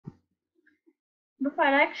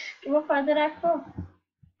Hvorfor er det der ikke på?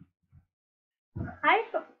 Hej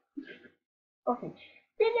på. Okay.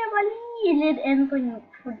 Det der var lige lidt ændring,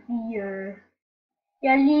 fordi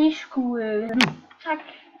jeg lige skulle... tak.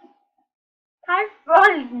 Hej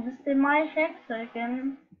folkens, det er mig Hector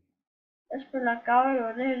igen. Jeg spiller Gavio,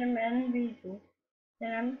 og det er den anden video.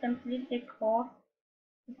 Den anden, den bliver lidt kort.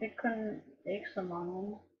 Det er kun ikke så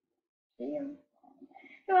mange.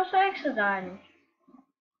 Det var så ikke så dejligt.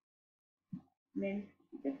 Men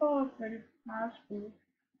det går vel meget smooth.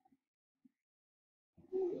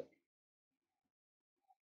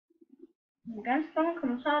 Der er ganske mange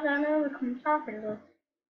kommentarer dernede ved kommentarfeltet.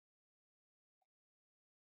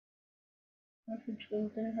 Jeg synes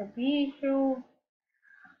den her video.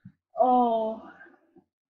 Og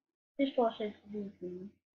det er stort set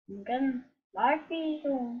videoen. Man kan like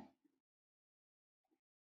videoen.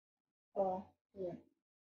 Og ja,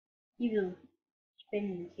 I ved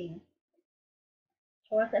spændende ting.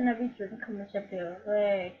 Jeg tror også, at den her video den kommer til at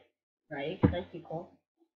blive ikke rigtig kort.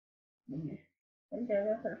 Men den bliver i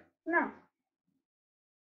hvert fald. Nå.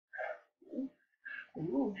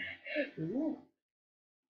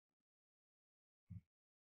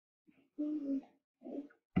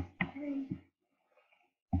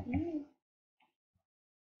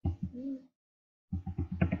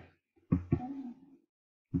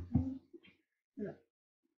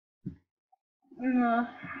 Nå,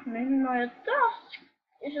 men når jeg dør,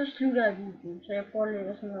 så slutter jeg videoen, så jeg prøver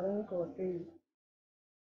lidt sådan at undgå det.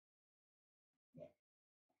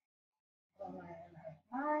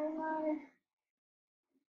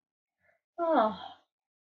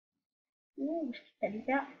 Skal det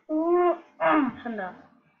der? Sådan der.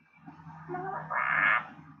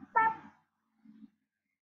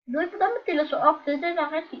 Jeg ved ikke, hvordan man deler sig op. Det er det, der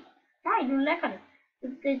er rigtig... Nej, du lækker det.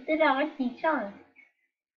 Det er det, der er rigtig irriterende.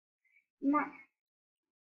 Nej.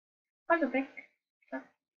 Hold da væk. Tak.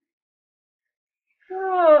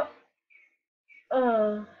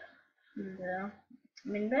 Sådan der.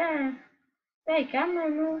 Men hvad er I gerne med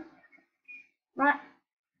nu? Nej.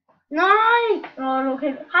 Nej!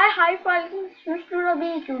 Okay. Hej folkens. Nu slutter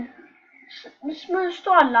videoen. Smid en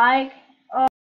stor like.